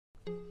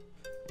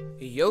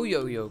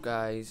Yo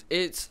guys,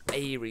 it's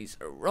Aries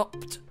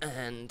Erupt,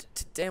 and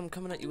today I'm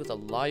coming at you with a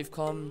live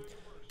com.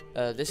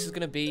 This is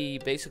going to be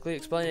basically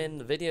explaining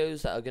the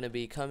videos that are going to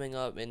be coming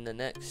up in the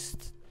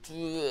next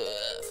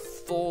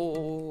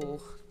 4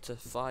 to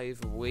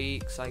 5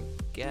 weeks, I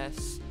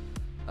guess.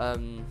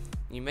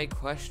 You may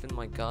question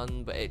my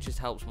gun, but it just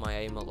helps my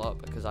aim a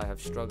lot because I have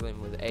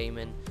struggling with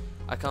aiming.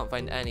 I can't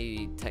find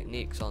any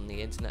techniques on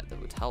the internet that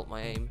would help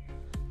my aim.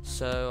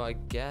 So I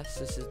guess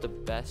this is the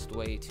best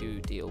way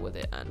to deal with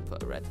it and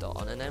put a red dot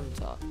on an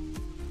MTAR.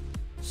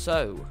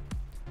 So,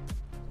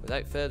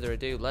 without further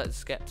ado,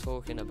 let's get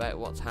talking about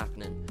what's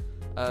happening.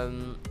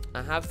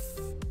 I have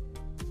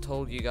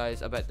told you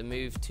guys about the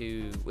move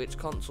to which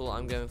console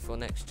I'm going for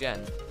next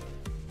gen.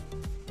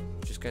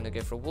 Just going to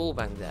go for a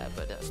wallbang there,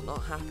 but that's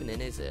not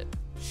happening, is it?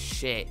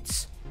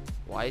 Shit.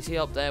 Why is he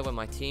up there when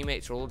my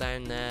teammates are all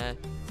down there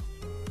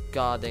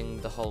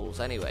guarding the holes?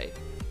 Anyway.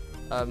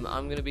 I'm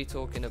going to be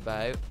talking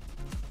about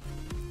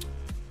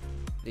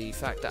the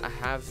fact that I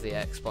have the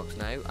Xbox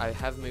now. I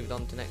have moved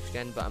on to next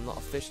gen, but I'm not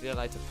officially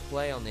allowed to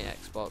play on the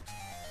Xbox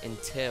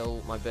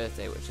until my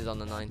birthday, which is on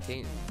the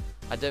 19th.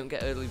 I don't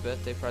get early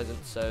birthday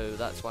presents, so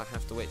that's why I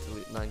have to wait till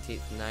the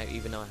 19th now,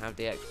 even though I have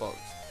the Xbox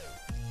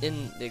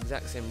in the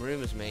exact same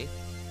room as me,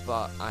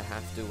 but I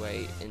have to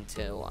wait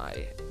until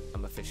I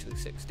am officially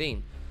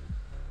 16.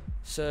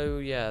 So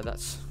yeah,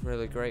 that's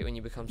really great. When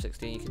you become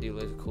 16, you can do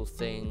loads of cool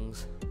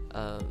things.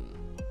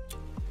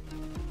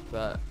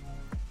 But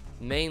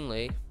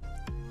mainly,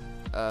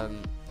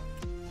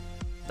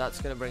 that's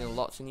going to bring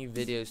lots of new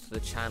videos to the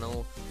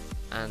channel,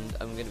 and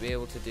I'm going to be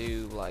able to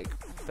do like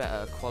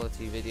better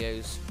quality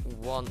videos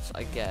once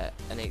I get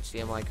an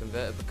HDMI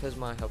converter, because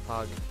my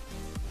Hopag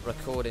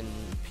recording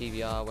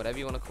PVR, whatever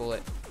you want to call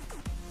it,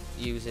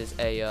 uses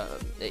a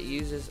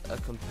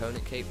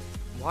component cable.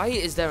 Why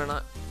is there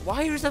a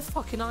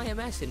fucking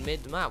IMS in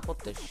mid map? What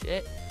the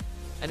shit?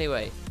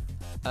 Anyway,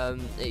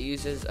 it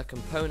uses a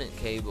component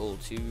cable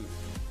to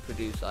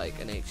produce like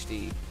an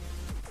HD.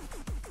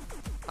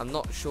 I'm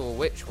not sure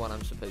which one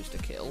I'm supposed to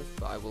kill,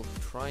 but I will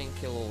try and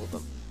kill all of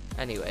them.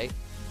 Anyway,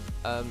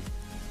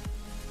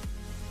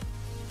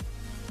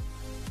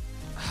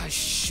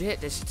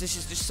 shit, this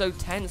is just so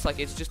tense. Like,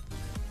 it's just,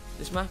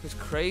 this map is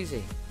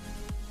crazy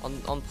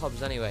on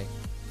pubs anyway.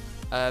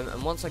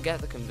 And once I get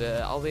the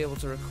converter, I'll be able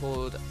to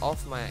record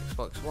off my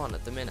Xbox One.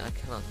 At the minute I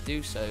cannot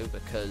do so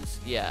because,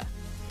 yeah,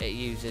 it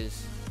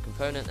uses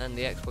component and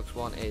the Xbox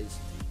One is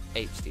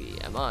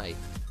HDMI.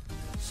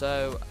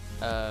 So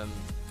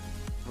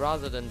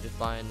rather than just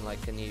buying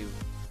like a new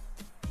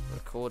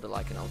recorder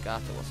like an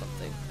Elgato or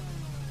something,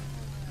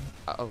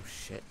 oh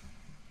shit,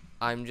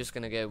 I'm just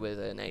gonna go with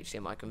an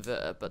HDMI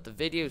converter. But the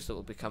videos that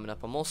will be coming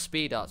up are more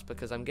speed arts,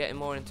 because I'm getting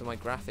more into my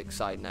graphics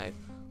side now.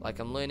 Like,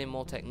 I'm learning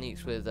more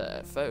techniques with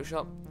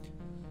Photoshop,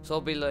 so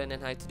I'll be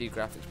learning how to do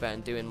graphics better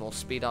and doing more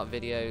speed art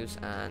videos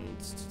and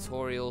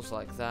tutorials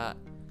like that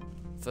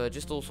for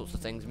just all sorts of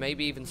things,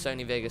 maybe even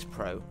Sony Vegas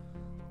Pro.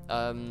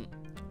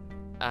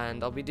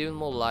 And I'll be doing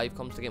more live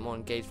comms to get more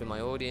engaged with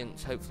my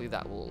audience. Hopefully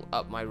that will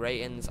up my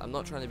ratings. I'm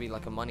not trying to be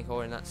like a money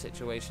whore in that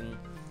situation,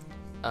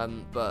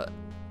 but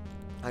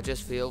I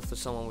just feel for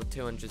someone with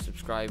 200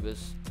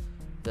 subscribers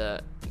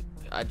that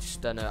I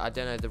don't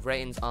know, the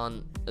ratings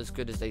aren't as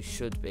good as they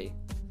should be,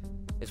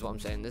 is what I'm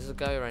saying. There's a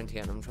guy around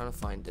here and I'm trying to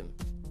find him.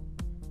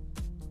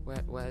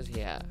 Where's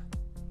he at?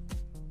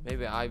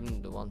 Maybe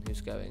I'm the one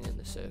who's going in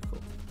the circle.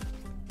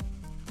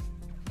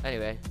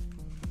 Anyway,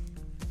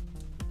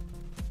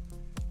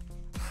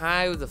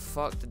 how the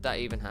fuck did that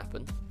even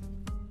happen?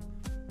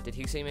 Did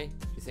he see me?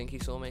 Do you think he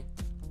saw me?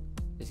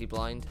 Is he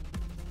blind?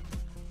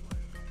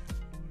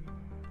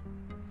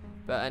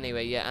 But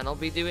anyway, yeah, and I'll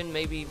be doing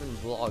maybe even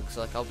vlogs.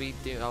 Like, I'll be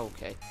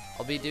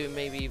doing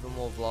maybe even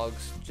more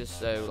vlogs, just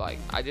so, like,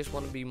 I just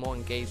want to be more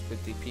engaged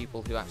with the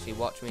people who actually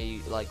watch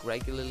me, like,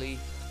 regularly.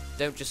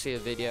 Don't just see a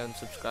video and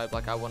subscribe.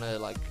 Like, I want to,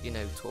 like, you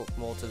know, talk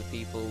more to the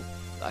people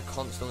that are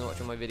constantly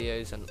watching my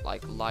videos and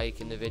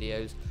liking the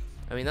videos.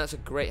 I mean, that's a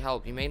great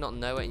help. You may not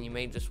know it, and you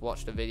may just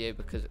watch the video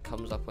because it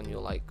comes up on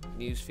your like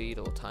newsfeed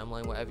or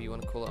timeline, whatever you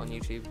want to call it on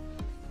YouTube.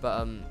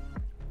 But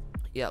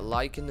yeah,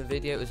 liking the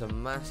video is a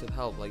massive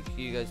help. Like,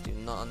 you guys do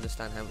not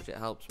understand how much it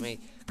helps me,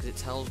 because it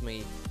tells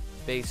me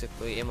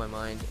basically in my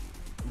mind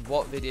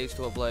what videos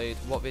to upload,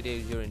 what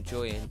videos you're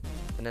enjoying,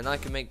 and then I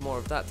can make more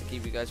of that to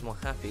keep you guys more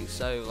happy.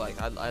 So like,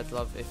 I'd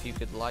love if you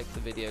could like the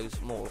videos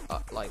more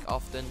like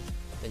often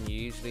than you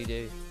usually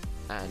do.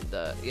 And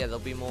yeah, there'll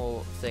be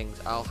more things.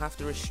 I'll have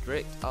to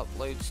restrict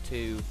uploads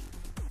to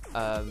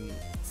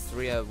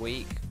 3 a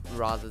week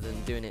rather than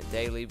doing it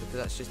daily, because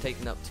that's just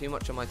taking up too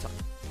much of my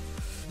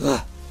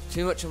time.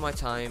 Too much of my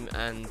time,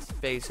 and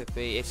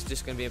basically it's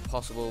just going to be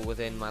impossible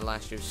within my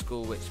last year of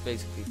school, which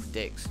basically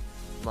predicts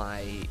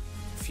my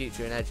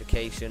future in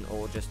education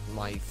or just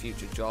my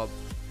future job,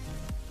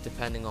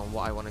 depending on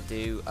what I want to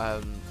do.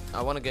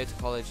 I want to go to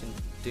college and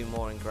do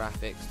more in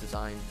graphics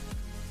design.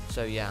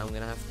 So yeah, I'm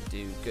going to have to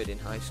do good in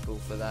high school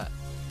for that.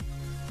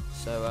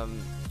 So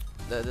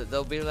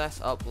there'll be less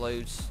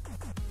uploads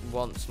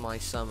once my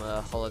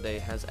summer holiday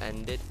has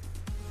ended.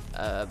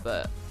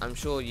 but I'm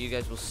sure you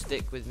guys will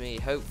stick with me.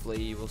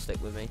 Hopefully you will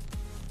stick with me.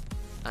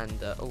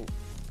 And oh,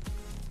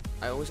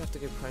 I always have to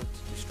go prime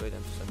to destroy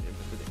them for some reason.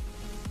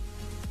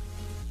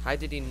 How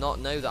did he not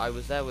know that I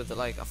was there with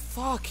like a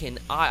fucking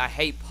eye? I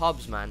hate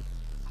pubs, man.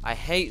 I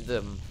hate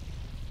them.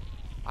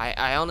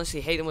 I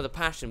honestly hate them with a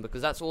passion,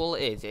 because that's all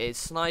it is. It is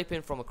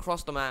sniping from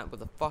across the map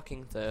with a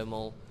fucking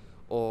thermal,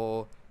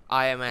 or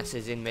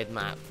IMSs in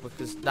mid-map,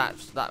 because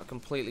that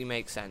completely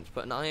makes sense.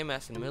 Put an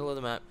IMS in the middle of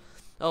the map.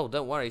 Oh,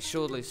 don't worry,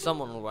 surely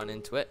someone will run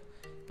into it.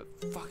 But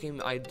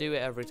fucking, I do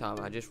it every time.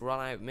 I just run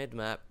out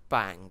mid-map,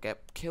 bang,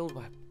 get killed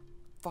by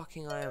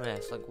fucking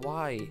IMS. Like,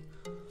 why?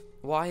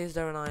 Why is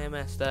there an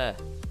IMS there?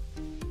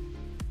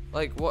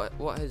 Like,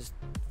 what has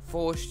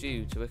forced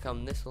you to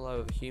become this low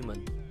of a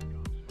human?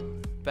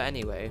 But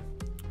anyway,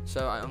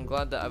 so I'm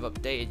glad that I've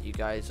updated you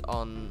guys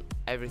on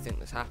everything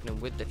that's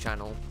happening with the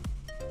channel.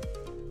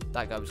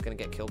 That guy was going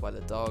to get killed by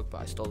the dog,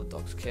 but I stole the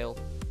dog's kill.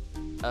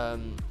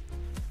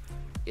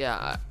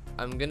 Yeah,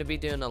 I'm going to be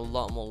doing a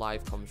lot more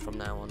live comms from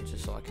now on,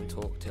 just so I can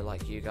talk to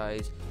like you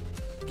guys,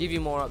 give you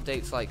more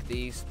updates like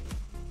these.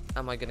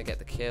 Am I going to get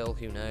the kill?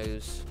 Who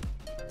knows?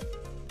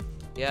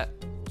 Yeah,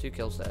 2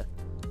 kills there.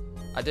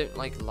 I don't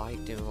like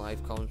doing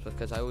live comms,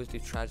 because I always do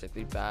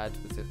tragically bad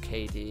with the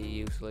KD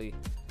usually,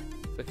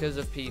 because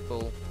of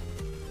people.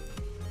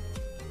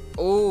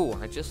 Oh,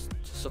 I just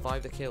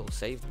survived a kill,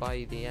 saved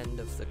by the end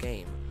of the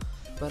game.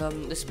 But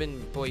this has been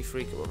Boy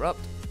Freak Erupt.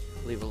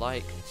 Leave a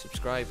like,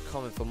 subscribe,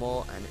 comment for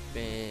more, and it's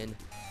been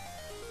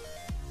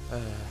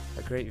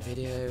a great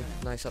video,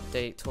 nice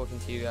update talking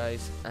to you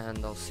guys,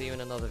 and I'll see you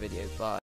in another video. Bye.